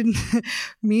 I didn't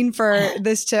mean for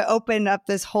this to open up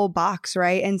this whole box,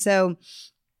 right? And so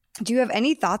do you have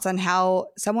any thoughts on how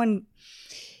someone,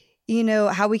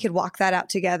 how we could walk that out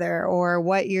together, or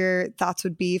what your thoughts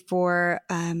would be for,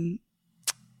 a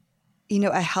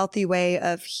healthy way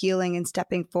of healing and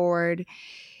stepping forward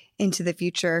into the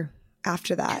future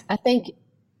after that? I think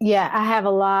I have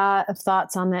a lot of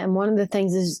thoughts on that. And one of the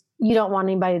things is you don't want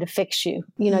anybody to fix you.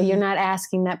 You're not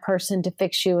asking that person to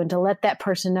fix you and to let that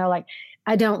person know, like,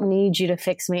 I don't need you to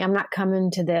fix me. I'm not coming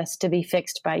to this to be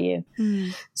fixed by you.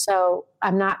 So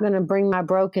I'm not going to bring my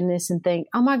brokenness and think,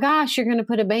 oh my gosh, you're going to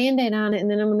put a Band-Aid on it and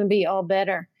then I'm going to be all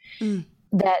better.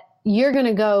 That you're going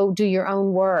to go do your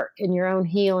own work and your own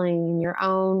healing and your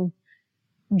own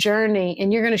journey,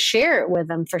 and you're going to share it with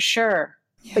them for sure.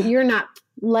 Yeah. But you're not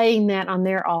laying that on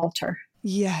their altar.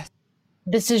 Yes.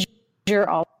 This is your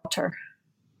altar.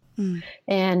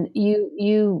 And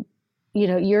you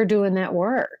you're doing that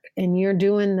work, and you're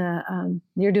doing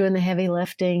the heavy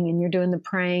lifting, and you're doing the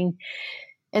praying,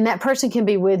 and that person can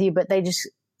be with you, but they just,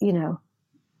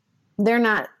 they're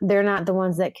not the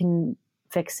ones that can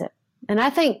fix it. And I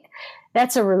think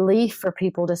that's a relief for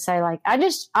people to say, like,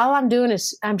 all I'm doing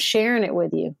is I'm sharing it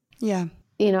with you. Yeah.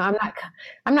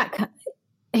 I'm not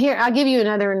here. I'll give you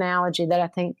another analogy that I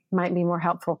think might be more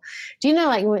helpful. Do you know,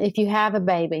 like, if you have a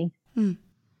baby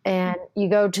and you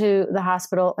go to the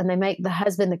hospital and they make the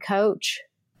husband the coach?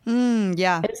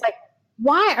 Yeah. It's like,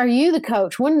 why are you the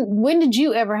coach? When did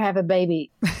you ever have a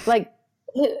baby? Like,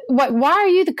 why are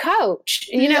you the coach?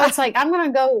 It's like, I'm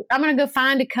going to go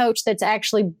find a coach that's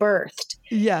actually birthed.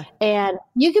 Yeah. And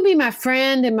you can be my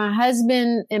friend and my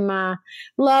husband and my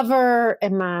lover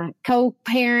and my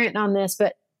co-parent on this,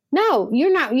 but no,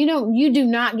 you're not, you do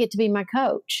not get to be my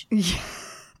coach. Yeah.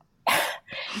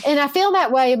 And I feel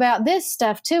that way about this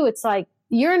stuff too. It's like,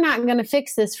 you're not going to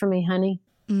fix this for me, honey.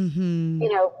 Mm-hmm.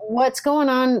 What's going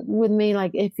on with me?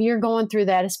 Like, if you're going through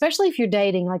that, especially if you're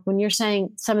dating, like when you're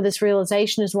saying some of this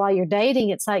realization is while you're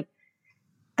dating, it's like,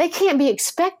 they can't be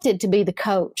expected to be the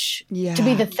coach, to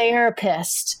be the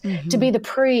therapist, to be the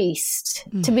priest,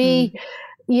 to be,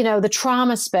 the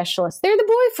trauma specialist. They're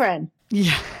the boyfriend.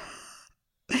 Yeah.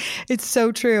 It's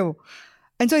so true.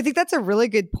 And so I think that's a really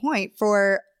good point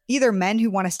for either men who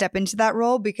want to step into that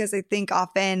role, because I think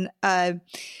often, a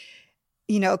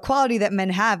quality that men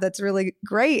have that's really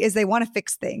great is they want to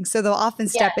fix things. So they'll often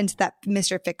step into that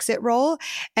Mr. Fix-It role.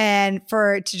 And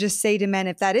to just say to men,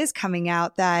 if that is coming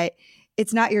out, that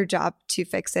it's not your job to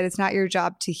fix it. It's not your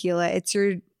job to heal it. It's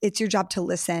your job to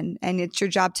listen, and it's your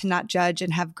job to not judge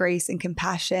and have grace and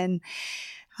compassion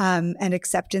and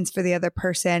acceptance for the other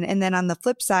person. And then on the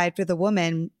flip side, for the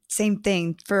woman, same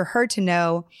thing, for her to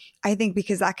know, I think,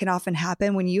 because that can often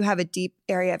happen when you have a deep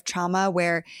area of trauma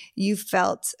where you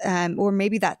felt, or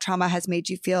maybe that trauma has made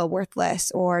you feel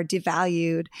worthless or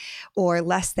devalued or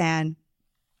less than.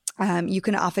 You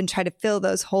can often try to fill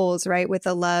those holes, right, with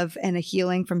a love and a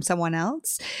healing from someone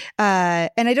else.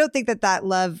 And I don't think that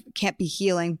love can't be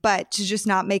healing, but to just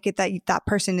not make it that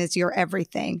person is your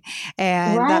everything,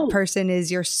 and that person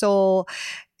is your soul.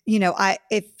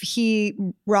 If he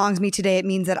wrongs me today, it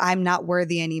means that I'm not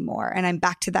worthy anymore, and I'm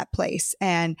back to that place.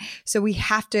 And so we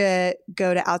have to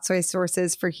go to outside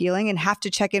sources for healing, and have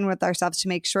to check in with ourselves to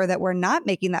make sure that we're not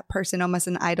making that person almost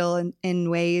an idol in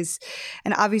ways.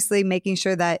 And obviously making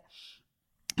sure that,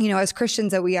 as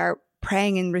Christians, that we are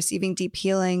praying and receiving deep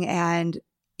healing, and,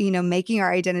 making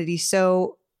our identity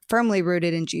so firmly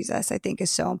rooted in Jesus, I think,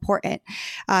 is so important.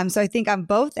 So I think on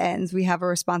both ends, we have a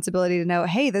responsibility to know,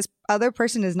 hey, this other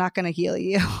person is not going to heal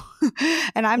you.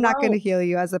 And I'm not going to heal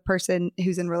you as a person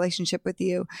who's in relationship with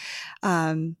you.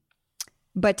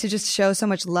 But to just show so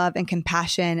much love and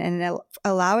compassion, and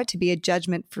allow it to be a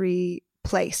judgment-free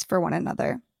place for one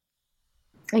another.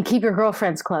 And keep your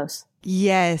girlfriends close.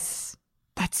 Yes.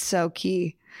 That's so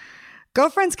key.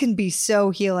 Girlfriends can be so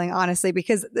healing, honestly,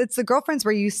 because it's the girlfriends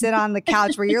where you sit on the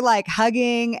couch where you're like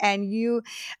hugging and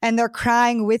they're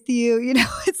crying with you.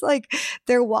 It's like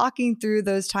they're walking through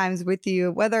those times with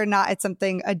you, whether or not it's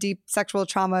a deep sexual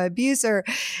trauma abuse, or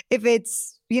if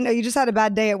it's, you just had a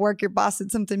bad day at work, your boss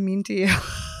did something mean to you.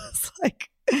 It's like,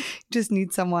 you just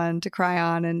need someone to cry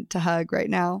on and to hug right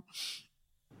now.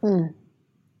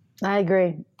 I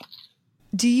agree.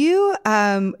 Do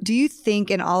you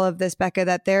think in all of this, Becca,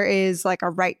 that there is like a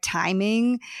right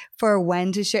timing for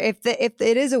when to share? If it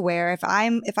is aware, if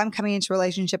I'm coming into a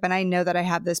relationship and I know that I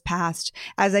have this past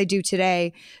as I do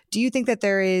today, do you think that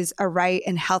there is a right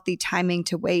and healthy timing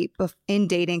to wait in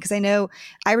dating? Because I know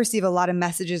I receive a lot of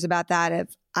messages about that.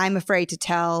 If I'm afraid to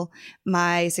tell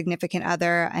my significant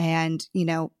other, and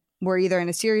we're either in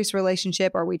a serious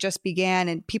relationship or we just began,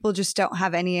 and people just don't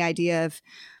have any idea of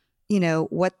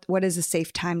what is a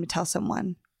safe time to tell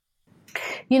someone?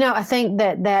 I think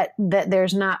that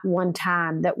there's not one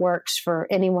time that works for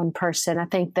any one person. I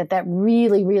think that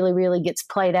really, really, really gets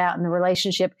played out in the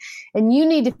relationship, and you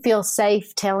need to feel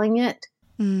safe telling it.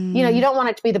 You don't want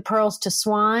it to be the pearls to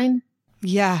swine.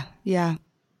 Yeah. Yeah.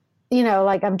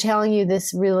 Like, I'm telling you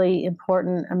this really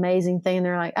important, amazing thing, and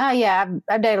they're like, oh yeah,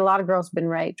 I've dated a lot of girls who've been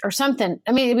raped or something.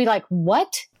 I mean, it'd be like,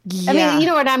 what? Yeah. I mean, you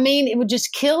know what I mean? It would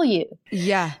just kill you.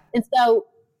 Yeah. And so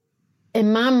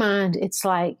in my mind, it's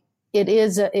like, it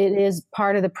is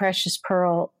part of the precious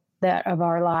pearl of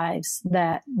our lives,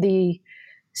 that the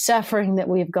suffering that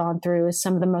we've gone through is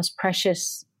some of the most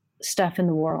precious stuff in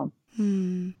the world.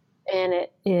 And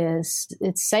it's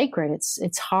sacred.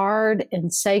 It's hard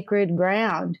and sacred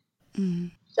ground.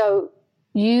 So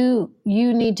you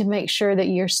need to make sure that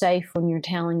you're safe when you're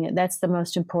telling it. That's the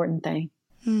most important thing.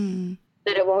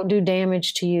 that it won't do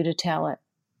damage to you to tell it.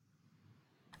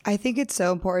 I think it's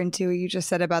so important too, what you just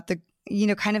said about the,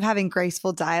 kind of having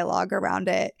graceful dialogue around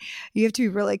it. You have to be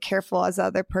really careful as the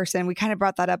other person. We kind of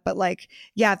brought that up, but like,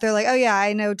 yeah, if they're like, oh yeah,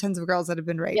 I know tons of girls that have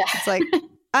been raped. Yeah. It's like,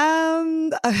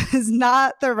 is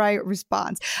not the right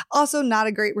response. Also not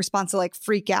a great response to like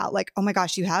freak out. Like, oh my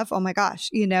gosh, you have? Oh my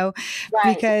gosh, Right.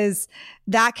 Because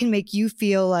that can make you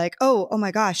feel like, oh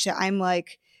my gosh, I'm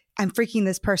freaking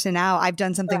this person out. I've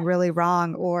done something really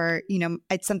wrong, or,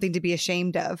 it's something to be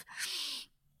ashamed of.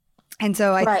 And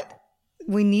so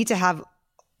we need to have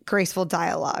graceful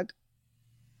dialogue.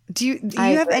 Do you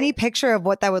have any picture of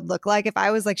what that would look like if I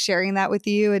was like sharing that with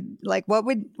you? Like what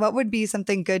would be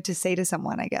something good to say to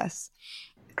someone, I guess?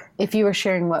 If you were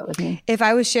sharing what with me? If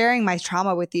I was sharing my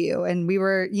trauma with you and we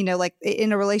were, like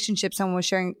in a relationship, someone was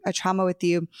sharing a trauma with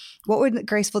you, what would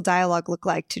graceful dialogue look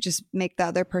like to just make the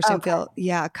other person feel,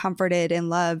 comforted and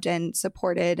loved and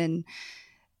supported and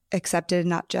accepted and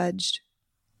not judged?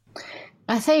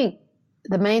 I think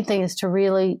the main thing is to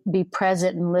really be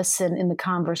present and listen in the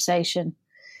conversation.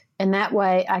 And that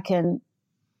way I can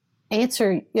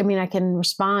answer, I can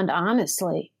respond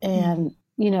honestly. And,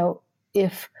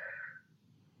 if,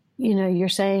 you're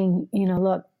saying,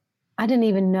 look, I didn't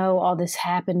even know all this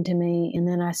happened to me. And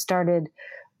then I started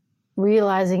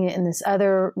realizing it in this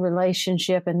other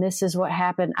relationship, and this is what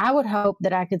happened. I would hope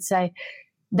that I could say,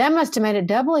 that must have made it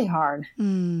doubly hard.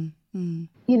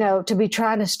 To be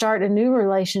trying to start a new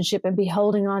relationship and be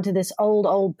holding on to this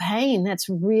old pain. That's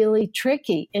really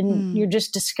tricky. And you're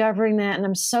just discovering that. And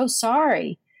I'm so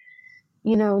sorry,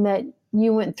 that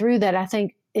you went through that. I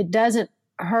think it doesn't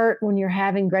hurt when you're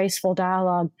having graceful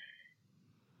dialogue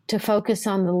to focus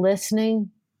on the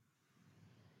listening,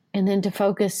 and then to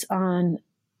focus on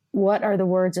what are the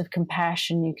words of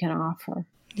compassion you can offer.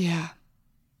 Yeah.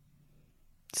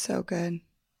 So good.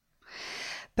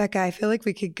 Becca, I feel like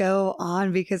we could go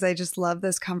on because I just love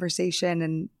this conversation.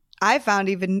 And I found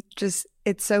even just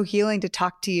it's so healing to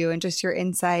talk to you and just your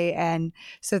insight. And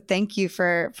so thank you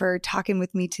for talking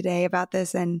with me today about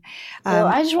this. And well,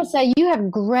 I just want to say you have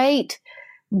great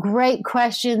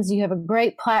questions. You have a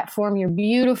great platform. You're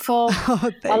beautiful.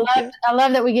 Oh, thank you. I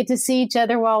love that we get to see each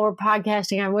other while we're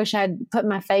podcasting. I wish I'd put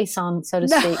my face on, so to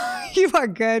speak. You are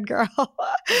good, girl.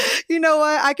 You know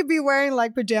what? I could be wearing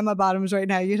like pajama bottoms right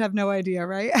now. You'd have no idea,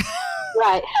 right?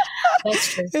 Right.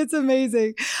 That's true. It's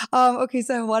amazing. Okay,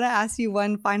 so I want to ask you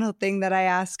one final thing that I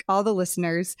ask all the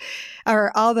listeners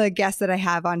or all the guests that I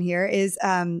have on here is,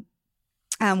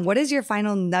 what is your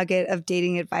final nugget of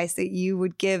dating advice that you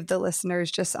would give the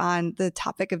listeners just on the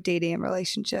topic of dating and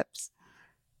relationships?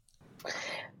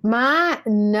 My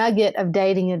nugget of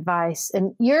dating advice,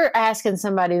 and you're asking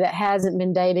somebody that hasn't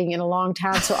been dating in a long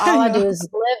time. So all I do is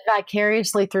live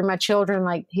vicariously through my children,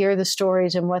 like hear the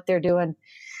stories and what they're doing.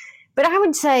 But I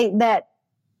would say that,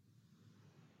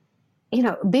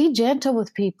 be gentle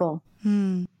with people.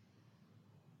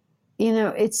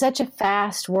 It's such a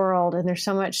fast world, and there's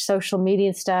so much social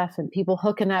media stuff and people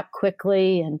hooking up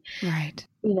quickly and,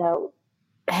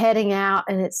 heading out.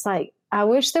 And it's like, I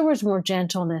wish there was more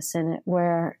gentleness in it,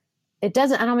 where I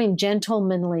don't mean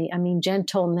gentlemanly, I mean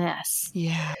gentleness.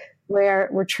 Yeah. Where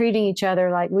we're treating each other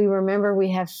like we remember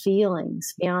we have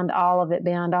feelings beyond all of it,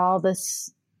 beyond all the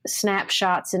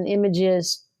snapshots and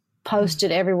images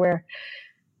posted everywhere.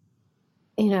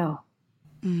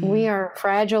 We are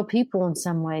fragile people in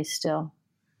some ways still.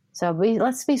 So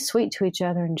let's be sweet to each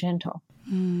other and gentle.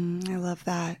 I love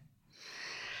that.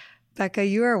 Becca,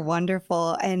 you are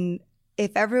wonderful. And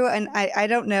if everyone, I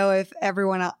don't know if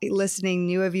everyone listening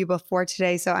knew of you before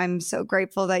today, so I'm so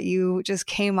grateful that you just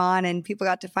came on and people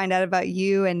got to find out about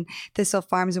you and Thistle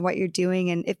Farms and what you're doing.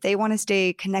 And if they want to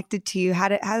stay connected to you, how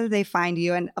do they find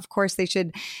you? And of course,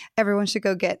 everyone should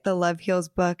go get the Love Heals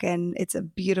book. And it's a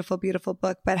beautiful, beautiful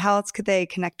book. But how else could they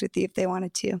connect with you if they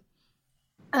wanted to?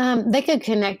 They could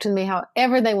connect with me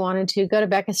however they wanted to. Go to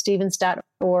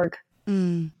beccastevens.org.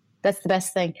 That's the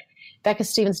best thing.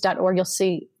 beccastevens.org. You'll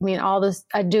see, all this.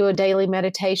 I do a daily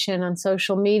meditation on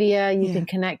social media. You can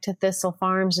connect to Thistle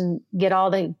Farms and get all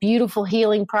the beautiful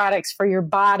healing products for your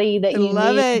body that you need.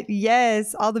 Love it.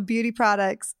 Yes. All the beauty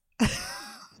products.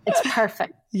 It's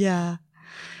perfect. Yeah.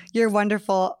 You're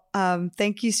wonderful.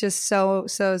 Thank you just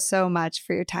so much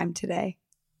for your time today.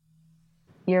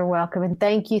 You're welcome. And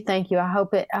thank you. I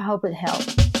hope it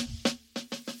helped.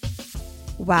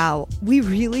 Wow, we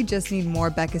really just need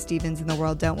more Becca Stevens in the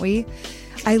world, don't we?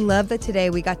 I love that today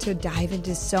we got to dive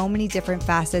into so many different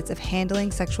facets of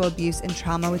handling sexual abuse and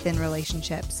trauma within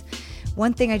relationships.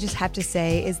 One thing I just have to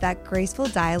say is that graceful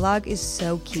dialogue is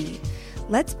so key.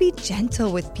 Let's be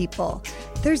gentle with people.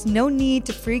 There's no need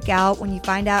to freak out when you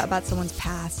find out about someone's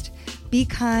past. Be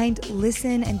kind,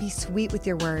 listen, and be sweet with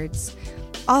your words.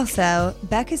 Also,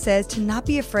 Becca says to not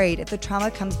be afraid if the trauma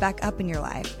comes back up in your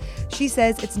life. She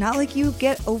says it's not like you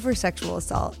get over sexual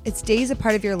assault. It stays a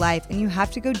part of your life and you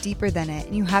have to go deeper than it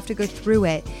and you have to go through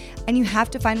it and you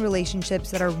have to find relationships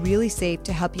that are really safe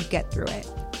to help you get through it.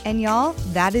 And y'all,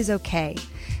 that is okay.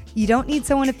 You don't need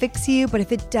someone to fix you, but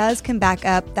if it does come back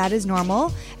up, that is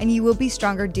normal and you will be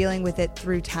stronger dealing with it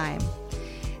through time.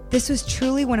 This was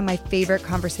truly one of my favorite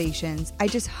conversations. I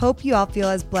just hope you all feel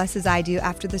as blessed as I do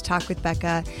after this talk with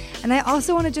Becca. And I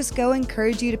also want to just go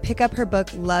encourage you to pick up her book,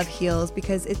 Love Heals,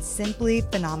 because it's simply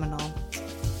phenomenal.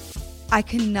 I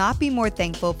could not be more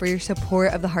thankful for your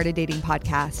support of the Heart of Dating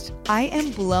podcast. I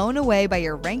am blown away by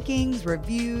your rankings,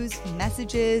 reviews,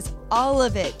 messages, all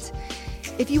of it.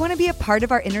 If you want to be a part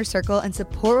of our inner circle and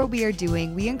support what we are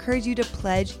doing, we encourage you to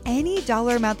pledge any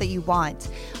dollar amount that you want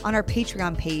on our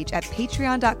Patreon page at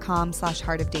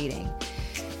patreon.com/heartofdating.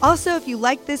 Also, if you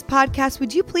like this podcast,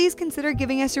 would you please consider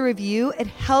giving us a review? It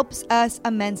helps us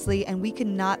immensely and we could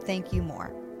not thank you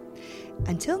more.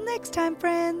 Until next time,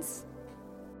 friends.